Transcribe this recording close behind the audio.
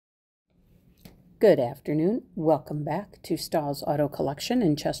Good afternoon. Welcome back to Stahl's Auto Collection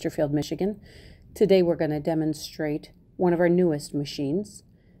in Chesterfield, Michigan. Today we're going to demonstrate one of our newest machines.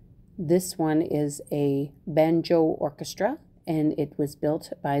 This one is a Banjo-Orchestra, and it was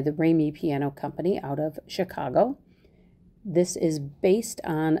built by the Ramey Piano Company out of Chicago. This is based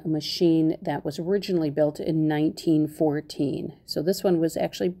on a machine that was originally built in 1914. So this one was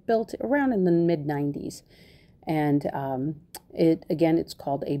actually built around in the mid-90s. And it's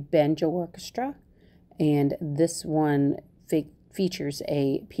called a Banjo-Orchestra. And this one features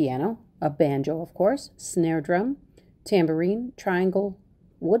a piano, a banjo, of course, snare drum, tambourine, triangle,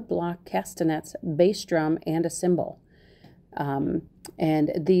 woodblock, castanets, bass drum, and a cymbal.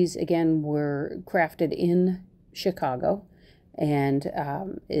 And these, again, were crafted in Chicago. And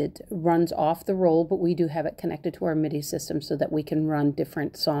it runs off the roll, but we do have it connected to our MIDI system so that we can run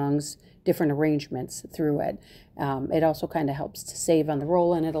different songs, different arrangements through it. It also kind of helps to save on the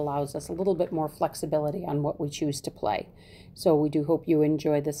roll, and it allows us a little bit more flexibility on what we choose to play. So we do hope you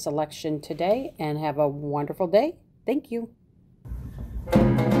enjoy this selection today and have a wonderful day. Thank you.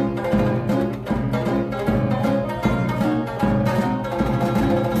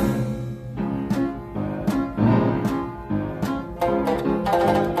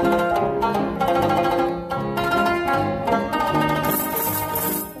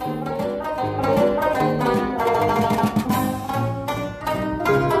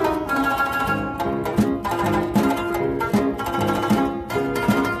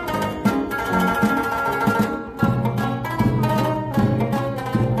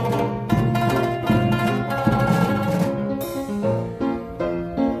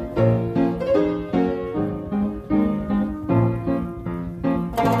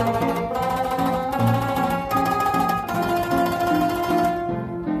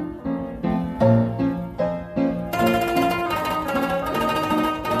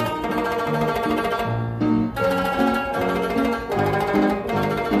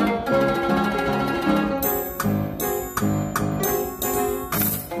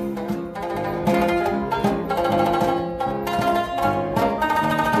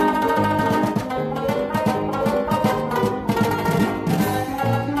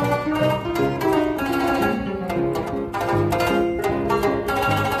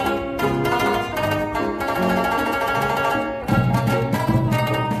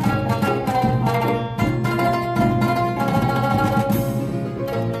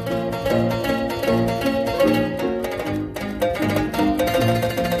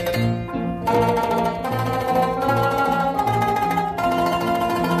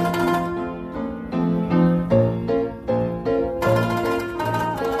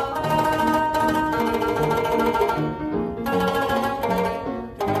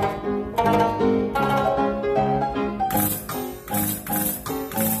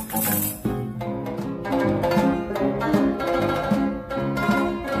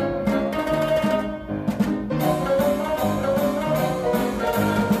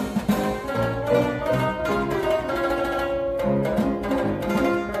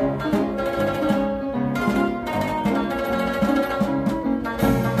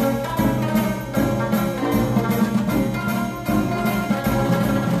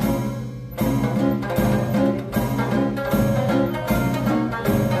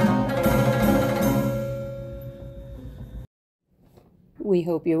 We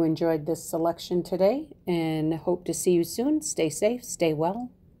hope you enjoyed this selection today and hope to see you soon. Stay safe, stay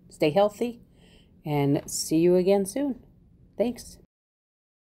well, stay healthy, and see you again soon. Thanks.